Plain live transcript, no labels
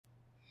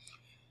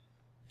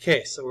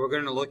Okay, so we're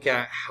going to look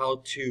at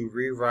how to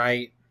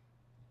rewrite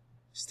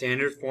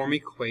standard form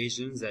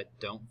equations that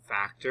don't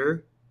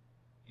factor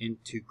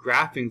into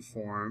graphing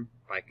form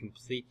by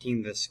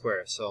completing the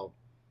square. So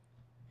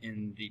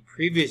in the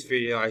previous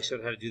video I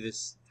showed how to do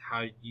this,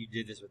 how you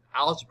did this with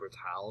algebra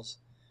tiles.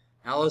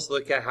 Now let's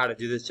look at how to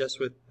do this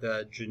just with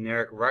the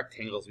generic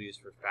rectangles we use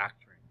for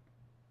factoring.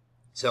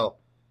 So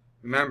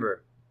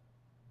remember,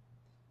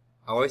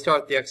 I always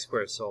start with the x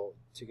squared. So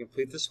to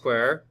complete the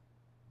square,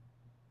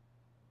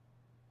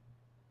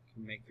 you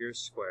can make your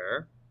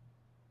square.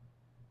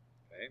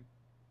 Okay.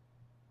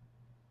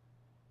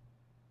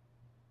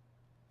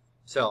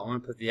 So I'm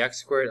going to put the x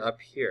squared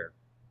up here.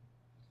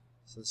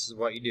 So this is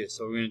what you do.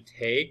 So we're going to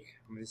take,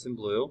 I'm going to do this in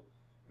blue.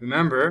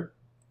 Remember,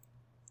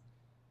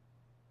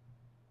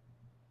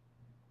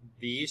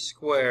 these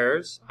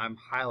squares I'm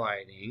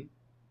highlighting,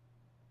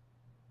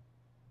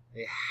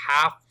 they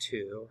have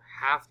to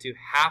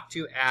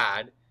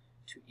add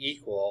to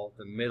equal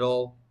the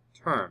middle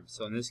term.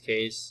 So in this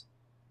case,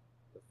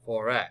 the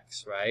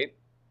 4x, right?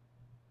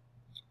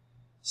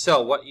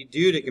 So what you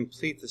do to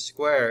complete the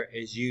square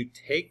is you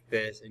take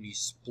this and you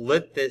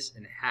split this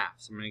in half.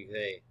 So I'm going to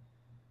say,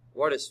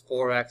 what is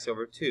 4x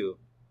over 2?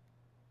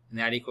 And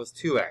that equals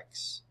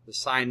 2x. The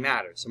sign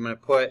matters. So I'm going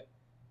to put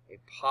a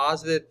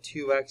positive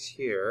 2x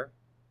here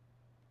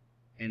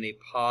and a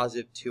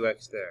positive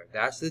 2x there.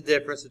 That's the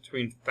difference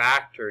between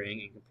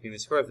factoring and completing the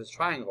square of this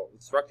triangle,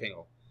 this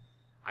rectangle.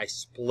 I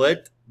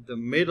split the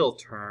middle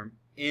term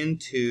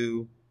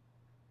into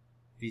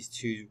these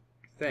two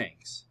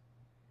things.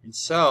 And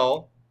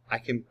so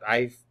I'm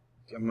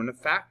going to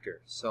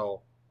factor.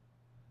 So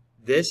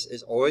this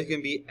is always going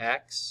to be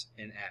x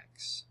and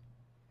x.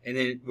 And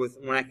then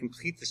when I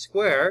complete the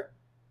square,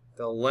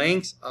 the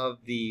lengths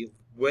of the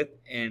width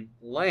and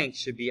length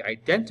should be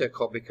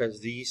identical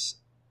because these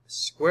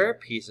square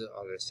pieces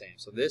are the same.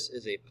 So this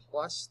is a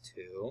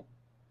 +2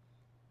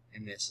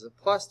 and this is a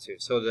 +2.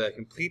 So to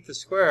complete the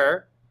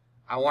square,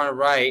 I want to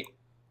write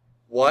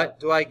what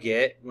do I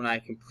get when I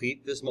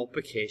complete this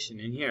multiplication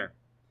in here.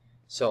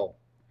 So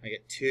I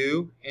get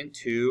 2 and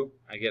 2,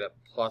 I get a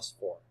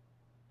 +4.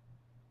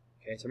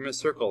 Okay, so I'm going to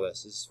circle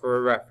this. This is for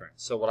a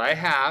reference. So what I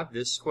have,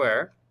 this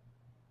square,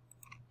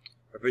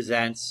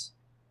 represents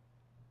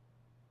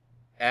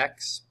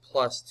x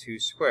plus 2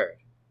 squared.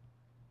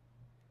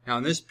 Now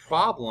in this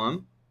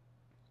problem,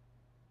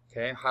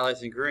 okay,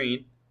 highlights in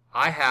green,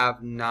 I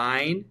have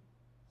 9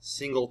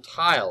 single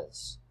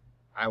tiles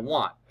I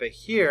want. But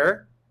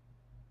here,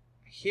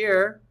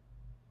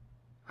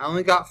 I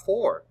only got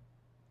 4.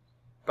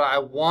 But I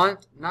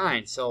want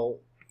 9. So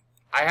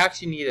I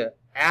actually need to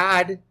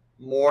add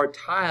more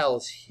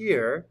tiles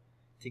here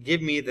to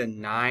give me the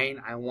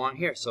 9 I want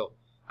here. So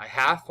I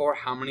have 4.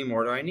 How many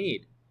more do I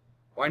need?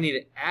 Well, I need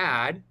to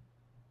add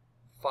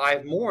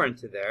 5 more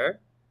into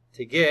there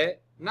to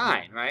get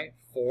 9, right?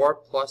 4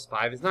 plus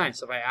 5 is 9.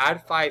 So if I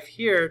add 5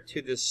 here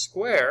to this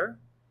square,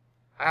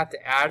 I have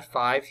to add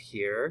 5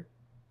 here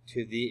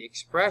to the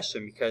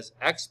expression because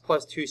x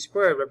plus 2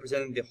 squared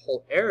represented the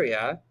whole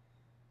area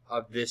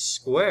of this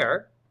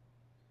square,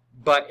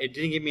 but it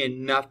didn't give me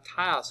enough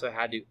tiles, so I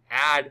had to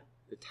add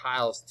the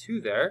tiles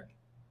to there.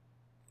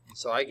 And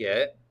so I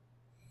get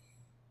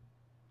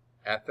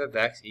f of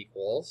x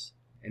equals,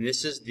 and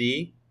this is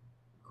the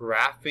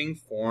graphing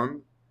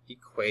form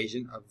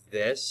equation of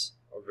this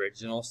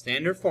original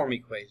standard form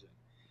equation.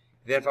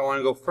 Then if I want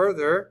to go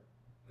further,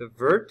 the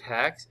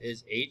vertex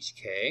is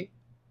hk.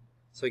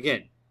 So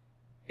again,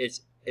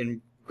 it's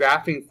in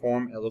graphing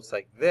form, it looks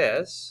like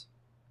this.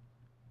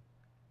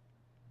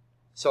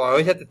 So I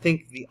always have to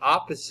think the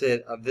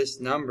opposite of this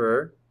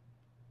number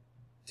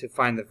to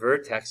find the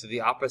vertex. So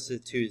the opposite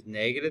of 2 is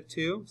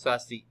 -2. So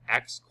that's the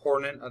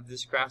x-coordinate of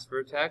this graph's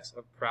vertex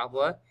of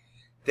parabola.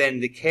 Then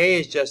the k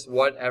is just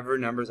whatever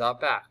number's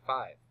out back,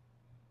 5.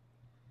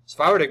 So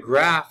if I were to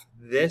graph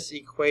this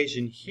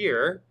equation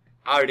here,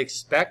 I would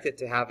expect it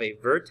to have a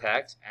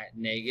vertex at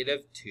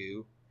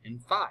 -2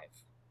 and 5.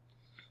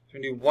 So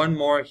I'm going to do one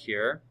more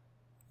here.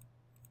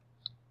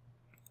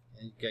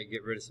 And you gotta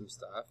get rid of some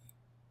stuff.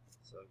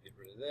 So get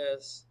rid of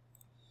this.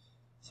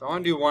 So I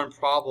want to do one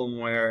problem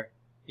where,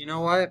 you know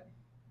what?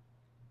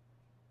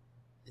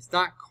 It's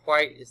not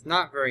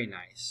very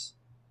nice.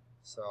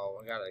 So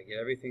I gotta get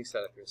everything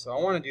set up here. So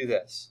I want to do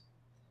this.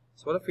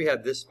 So what if we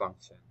had this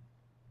function?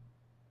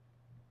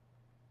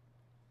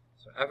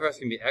 So f of x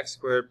can be x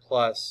squared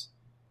plus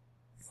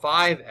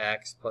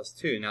 5x plus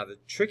 2. Now the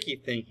tricky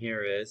thing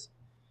here is,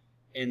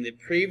 in the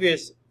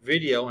previous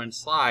video and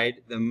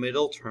slide, the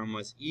middle term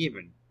was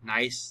even.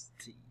 Nice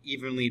to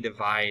evenly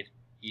divide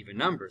even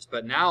numbers.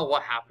 But now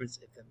what happens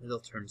if the middle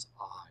term's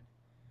odd?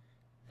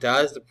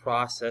 Does the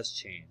process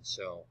change?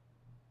 So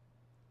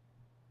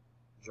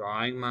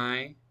drawing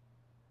my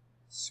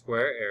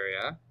square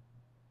area.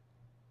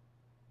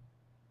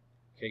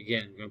 Okay,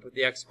 again, I'm going to put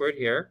the x squared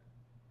here.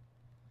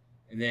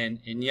 And then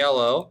in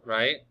yellow,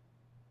 right,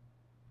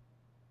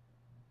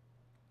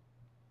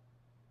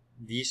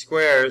 these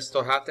squares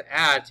still have to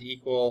add to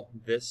equal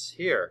this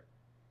here.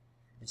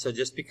 And so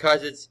just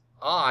because it's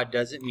odd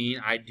doesn't mean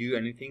I do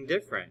anything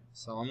different.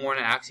 So I'm going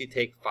to actually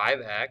take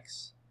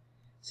 5x,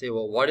 say,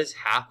 well, what is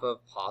half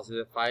of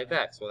positive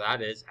 5x? Well,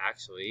 that is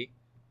actually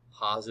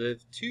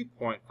positive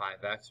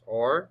 2.5x,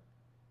 or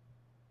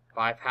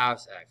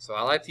 5/2 x. So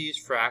I like to use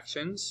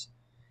fractions.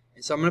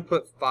 And so I'm going to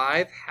put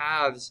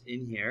 5/2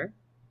 in here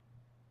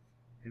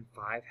and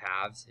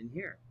 5/2 in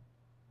here.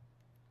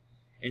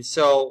 And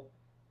so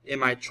in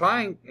my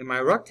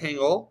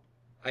rectangle,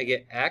 I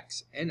get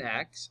x, and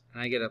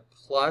I get a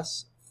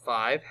plus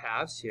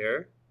 5/2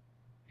 here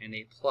and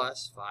a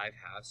plus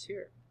 5/2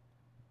 here.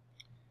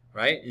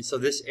 Right? And so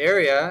this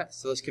area,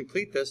 so let's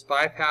complete this.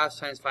 5/2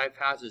 times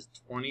 5/2 is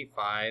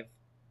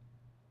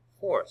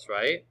 25/4,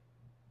 right?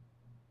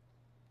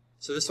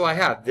 So this is what I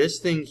have. This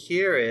thing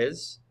here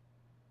is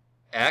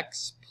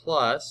x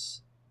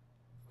plus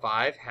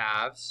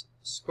 5/2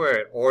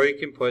 squared. Or you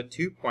can put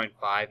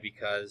 2.5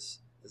 because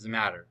it doesn't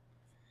matter.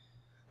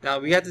 Now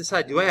we have to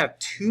decide, do I have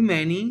too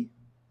many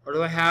or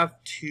do I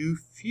have too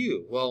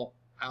few? Well,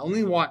 I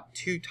only want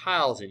 2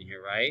 tiles in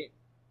here, right?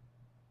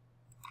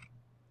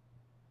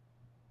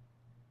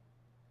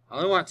 I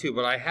only want 2,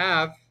 but I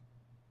have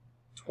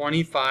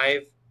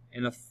 25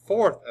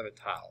 1/4 of a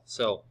tile.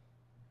 So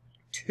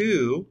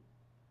 2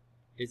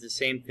 is the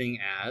same thing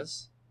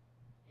as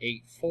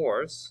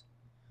 8/4.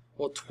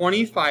 Well,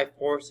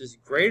 25/4 is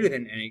greater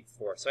than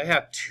 8/4, so I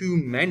have too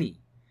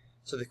many.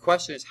 So the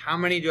question is, how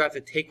many do I have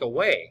to take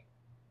away?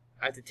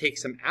 I have to take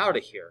some out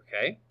of here,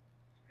 okay?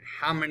 And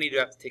how many do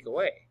I have to take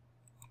away?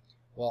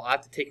 Well, I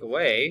have to take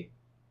away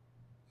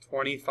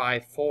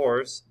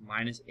 25/4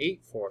 minus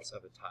 8/4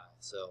 of a tile.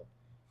 So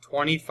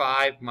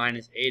 25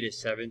 minus 8 is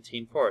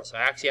 17/4. So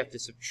I actually have to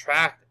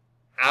subtract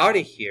out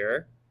of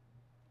here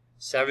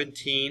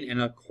 17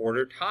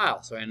 1/4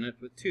 tiles. So I end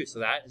up with 2. So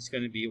that is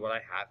going to be what I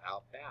have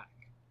out back.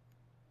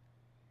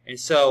 And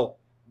so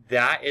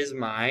that is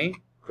my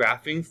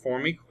graphing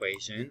form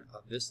equation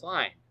of this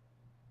line,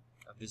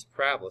 of this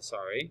parabola,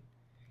 sorry.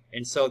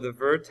 And so the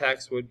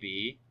vertex would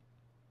be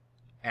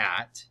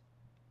at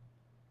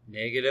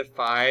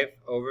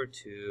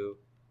 -5/2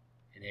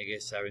 and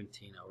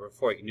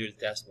 -17/4. You can do the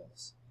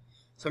decimals.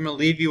 So I'm going to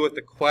leave you with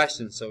the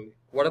question. So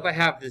what if I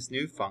have this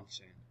new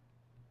function?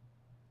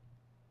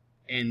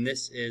 And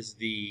this is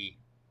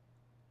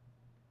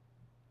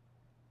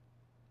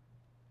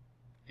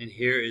and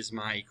here is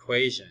my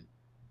equation.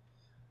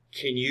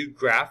 Can you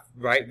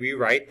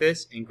rewrite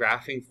this in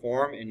graphing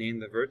form and name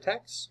the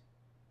vertex?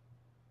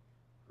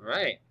 All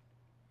right.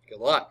 Good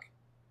luck.